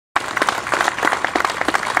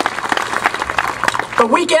But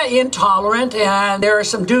we get intolerant, and there are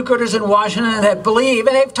some do-gooders in Washington that believe,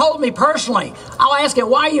 and they've told me personally, I'll ask them,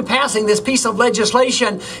 why are you passing this piece of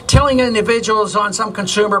legislation telling individuals on some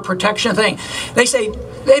consumer protection thing? They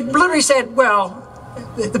literally said, well,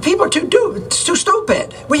 the people are too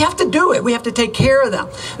stupid. We have to do it. We have to take care of them.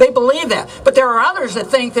 They believe that. But there are others that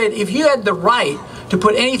think that if you had the right to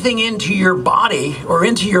put anything into your body or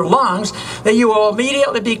into your lungs, that you will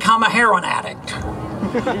immediately become a heroin addict.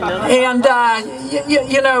 And,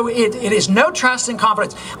 it is no trust and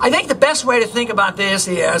confidence. I think the best way to think about this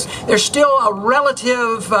is there's still a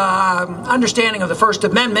relative understanding of the First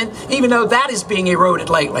Amendment, even though that is being eroded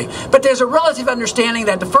lately. But there's a relative understanding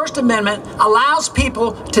that the First Amendment allows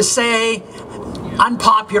people to say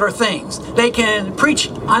unpopular things. They can preach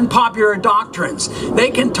unpopular doctrines.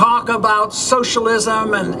 They can talk about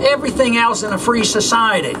socialism and everything else in a free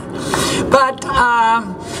society. But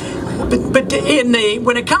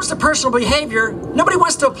when it comes to personal behavior, nobody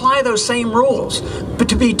wants to apply those same rules. But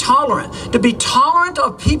to be tolerant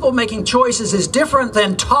of people making choices is different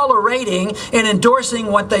than tolerating and endorsing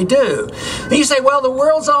what they do. And you say, well, the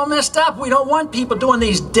world's all messed up. We don't want people doing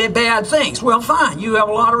these bad things. Well, fine. You have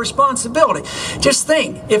a lot of responsibility. Just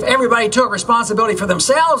think, if everybody took responsibility for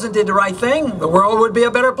themselves and did the right thing, the world would be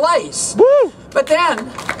a better place. Woo! But then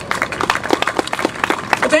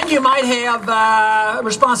you might have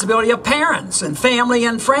responsibility of parents and family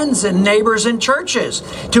and friends and neighbors and churches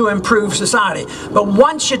to improve society. But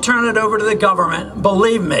once you turn it over to the government,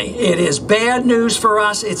 believe me, it is bad news for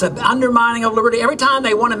us. It's an undermining of liberty. Every time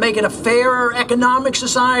they want to make it a fairer economic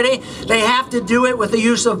society, they have to do it with the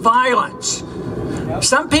use of violence.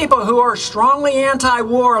 Some people who are strongly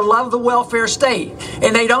anti-war love the welfare state,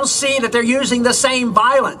 and they don't see that they're using the same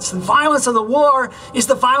violence. The violence of the war is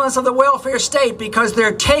the violence of the welfare state, because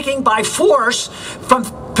they're taking by force from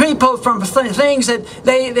people from things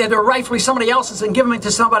that are rightfully somebody else's and giving it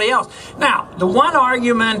to somebody else. Now, the one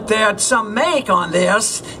argument that some make on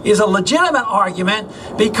this is a legitimate argument,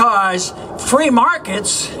 because free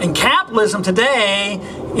markets and capitalism today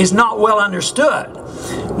is not well understood.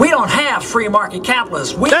 We don't have free market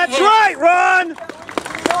capitalism. That's right, Ron!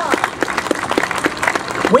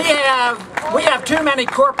 We have too many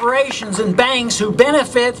corporations and banks who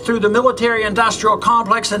benefit through the military industrial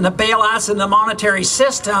complex and the bailouts and the monetary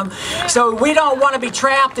system, so we don't want to be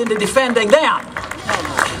trapped into defending them.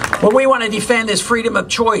 What we want to defend is freedom of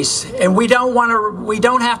choice, and we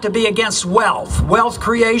don't have to be against wealth. Wealth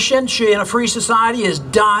creation in a free society is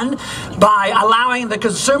done by allowing the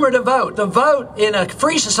consumer to vote. The vote in a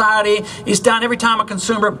free society is done every time a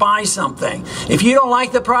consumer buys something. If you don't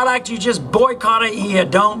like the product, you just boycott it and you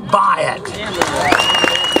don't buy it.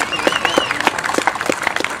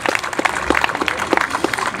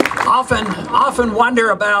 Often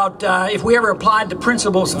wonder about if we ever applied the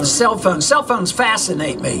principles of the cell phone. Cell phones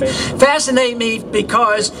fascinate me. Fascinate me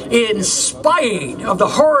because, in spite of the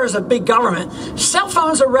horrors of big government, cell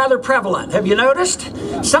phones are rather prevalent. Have you noticed?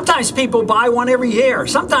 Sometimes people buy one every year.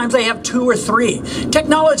 Sometimes they have 2 or 3.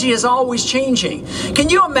 Technology is always changing. Can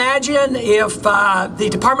you imagine if the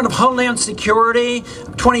Department of Homeland Security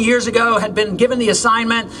 20 years ago had been given the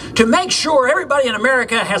assignment to make sure everybody in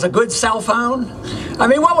America has a good cell phone? I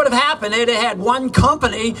mean, what would have happened? It had one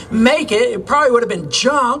company make it. It probably would have been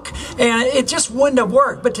junk, and it just wouldn't have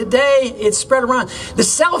worked. But today, it's spread around. The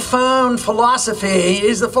cell phone philosophy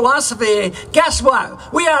is the philosophy. Guess what?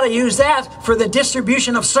 We ought to use that for the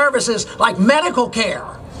distribution of services like medical care.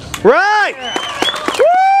 Right! Woo!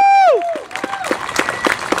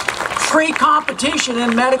 Free competition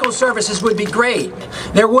in medical services would be great.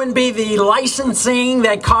 There wouldn't be the licensing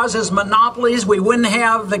that causes monopolies. We wouldn't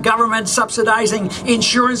have the government subsidizing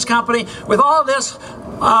insurance company. With all this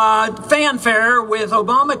fanfare with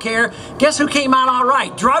Obamacare, guess who came out all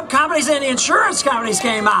right? Drug companies and insurance companies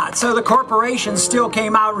came out. So the corporations still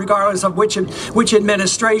came out regardless of which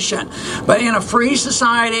administration. But in a free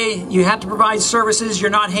society, you have to provide services.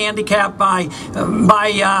 You're not handicapped by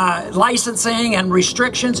licensing and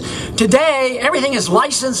restrictions. Today, everything is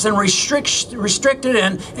licensed and restricted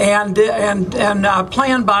and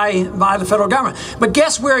planned by the federal government. But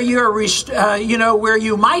guess where where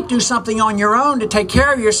you might do something on your own to take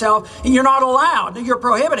care of yourself, and you're not allowed. You're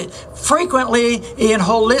prohibited. Frequently, in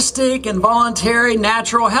holistic and voluntary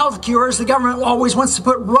natural health cures, the government always wants to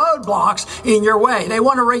put roadblocks in your way. They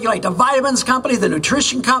want to regulate the vitamins companies, the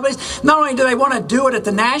nutrition companies. Not only do they want to do it at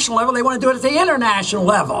the national level, they want to do it at the international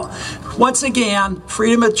level. Once again,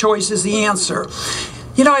 freedom of choice is the answer.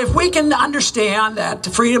 You know, if we can understand that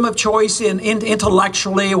freedom of choice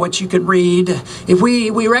intellectually, what you can read, if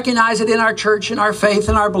we recognize it in our church and our faith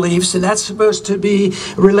and our beliefs, and that's supposed to be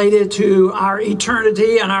related to our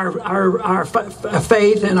eternity and our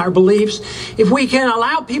faith and our beliefs, if we can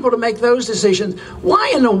allow people to make those decisions,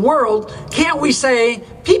 why in the world can't we say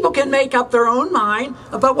people can make up their own mind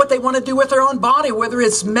about what they want to do with their own body, whether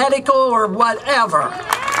it's medical or whatever?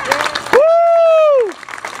 Woo!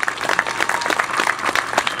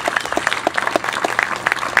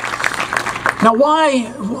 Now,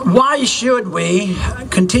 why should we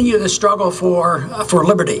continue the struggle for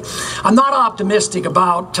liberty? I'm not optimistic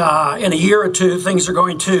about in a year or two things are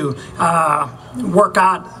going to work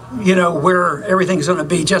out, you know, where everything's going to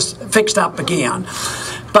be just fixed up again.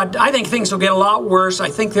 But I think things will get a lot worse. I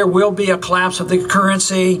think there will be a collapse of the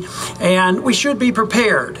currency, and we should be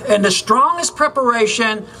prepared. And the strongest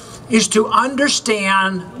preparation is to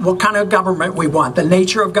understand what kind of government we want, the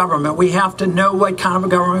nature of government. We have to know what kind of a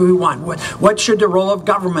government we want. What should the role of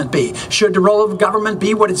government be? Should the role of government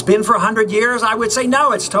be what it's been for 100 years? I would say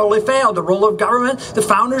no, it's totally failed. The role of government, the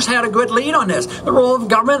founders had a good lead on this. The role of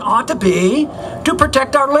government ought to be to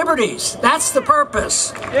protect our liberties. That's the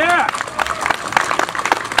purpose. Yeah.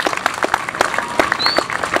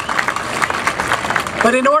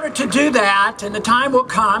 But in order to do that, and the time will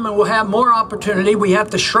come and we'll have more opportunity, we have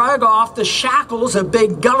to shrug off the shackles of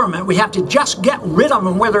big government. We have to just get rid of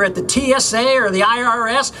them, whether at the TSA or the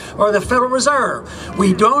IRS or the Federal Reserve.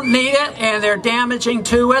 We don't need it, and they're damaging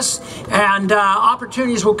to us, and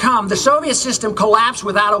opportunities will come. The Soviet system collapsed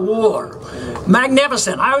without a war.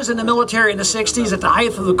 Magnificent. I was in the military in the 60s at the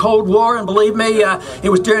height of the Cold War, and believe me, it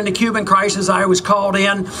was during the Cuban crisis I was called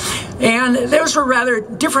in. And those were rather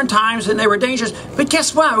different times, and they were dangerous. But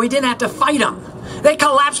guess what? We didn't have to fight them. They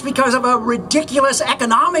collapsed because of a ridiculous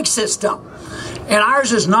economic system. And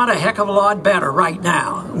ours is not a heck of a lot better right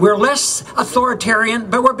now. We're less authoritarian,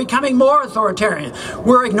 but we're becoming more authoritarian.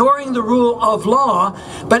 We're ignoring the rule of law,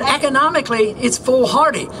 but economically, it's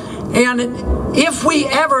foolhardy. And if we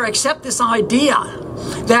ever accept this idea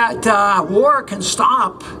that war can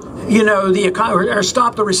stop, you know, the economy, or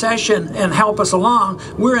stop the recession and help us along,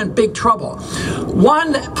 we're in big trouble.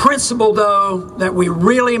 One principle, though, that we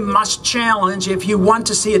really must challenge if you want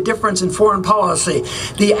to see a difference in foreign policy,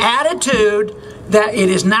 the attitude that it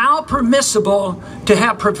is now permissible to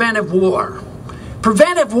have preventive war.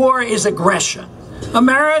 Preventive war is aggression.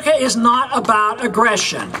 America is not about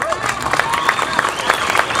aggression.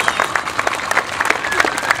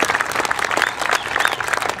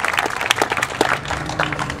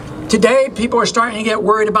 Today, people are starting to get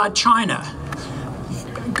worried about China.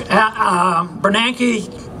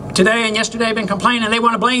 Bernanke today and yesterday have been complaining they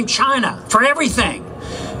want to blame China for everything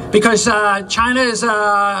because China's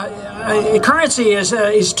currency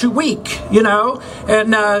is too weak, you know,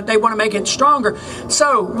 and they want to make it stronger.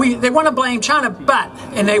 So they want to blame China,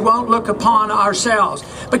 and they won't look upon ourselves.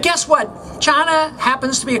 But guess what? China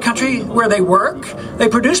happens to be a country where they work, they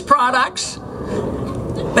produce products,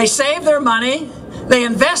 they save their money, they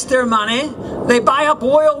invest their money, they buy up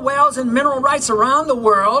oil wells and mineral rights around the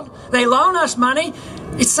world, they loan us money.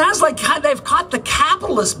 It sounds like they've caught the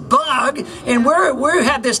capitalist bug, and we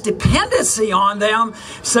have this dependency on them.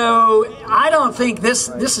 So I don't think this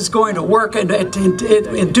is going to work, and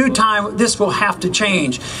in due time, this will have to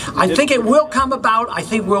change. I think it will come about. I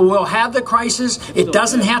think we'll have the crisis. It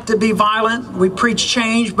doesn't have to be violent. We preach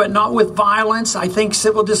change, but not with violence. I think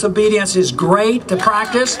civil disobedience is great to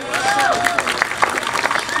practice.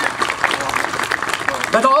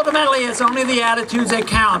 But ultimately, it's only the attitudes that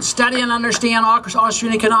count. Study and understand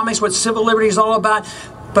Austrian economics, what civil liberty is all about.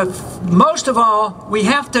 But most of all, we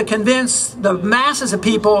have to convince the masses of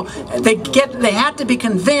people, they have to be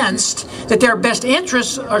convinced that their best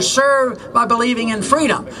interests are served by believing in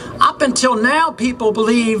freedom. Up until now, people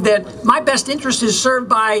believe that my best interest is served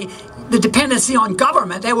by the dependency on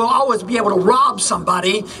government. They will always be able to rob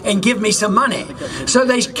somebody and give me some money. So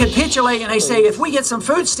they capitulate and they say, if we get some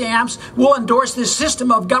food stamps, we'll endorse this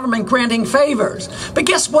system of government granting favors. But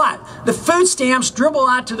guess what? The food stamps dribble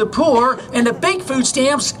out to the poor, and the big food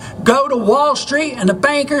stamps go to Wall Street and the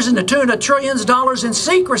bankers and the tune of trillions of dollars in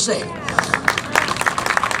secrecy.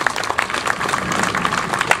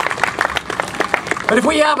 But if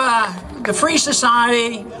we have the free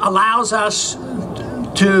society allows us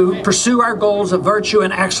to pursue our goals of virtue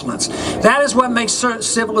and excellence. That is what makes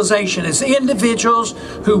civilization, is individuals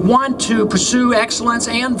who want to pursue excellence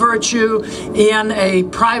and virtue in a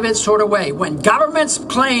private sort of way. When governments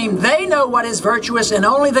claim they know what is virtuous and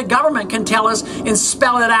only the government can tell us and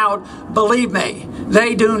spell it out, believe me,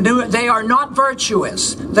 They are not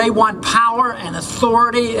virtuous. They want power and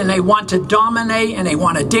authority, and they want to dominate, and they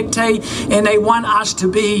want to dictate, and they want us to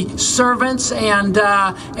be servants and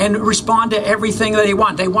respond to everything that they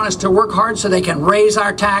want. They want us to work hard so they can raise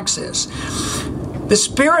our taxes. The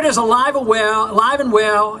spirit is alive and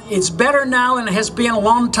well. It's better now than it has been a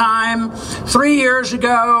long time. 3 years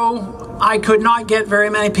ago, I could not get very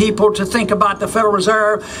many people to think about the Federal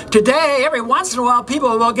Reserve. Today, every once in a while,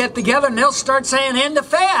 people will get together and they'll start saying, "End the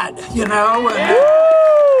Fed," you know.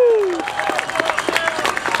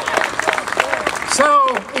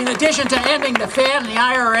 So, in addition to ending the Fed and the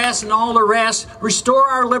IRS and all the rest, restore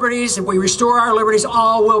our liberties. If we restore our liberties,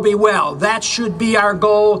 all will be well. That should be our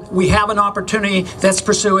goal. We have an opportunity. Let's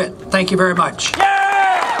pursue it. Thank you very much.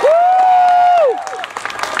 Yeah! Woo!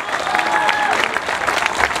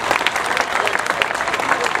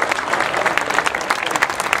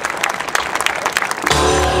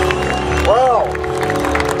 Well,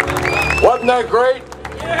 wasn't that great?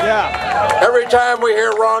 Yeah. Every time we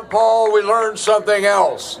hear Ron Paul, we learn something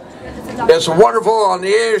else. It's wonderful on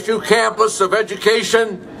the ASU campus of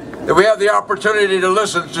education that we have the opportunity to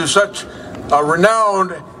listen to such a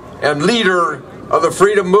renowned and leader of the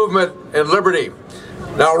freedom movement and liberty.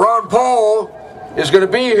 Now, Ron Paul is going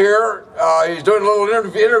to be here. He's doing a little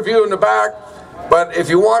interview in the back. But if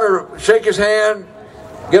you want to shake his hand,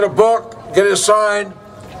 get a book, get his sign,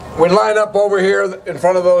 we line up over here in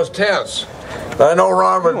front of those tents. I know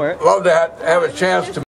Ron would love to have a chance to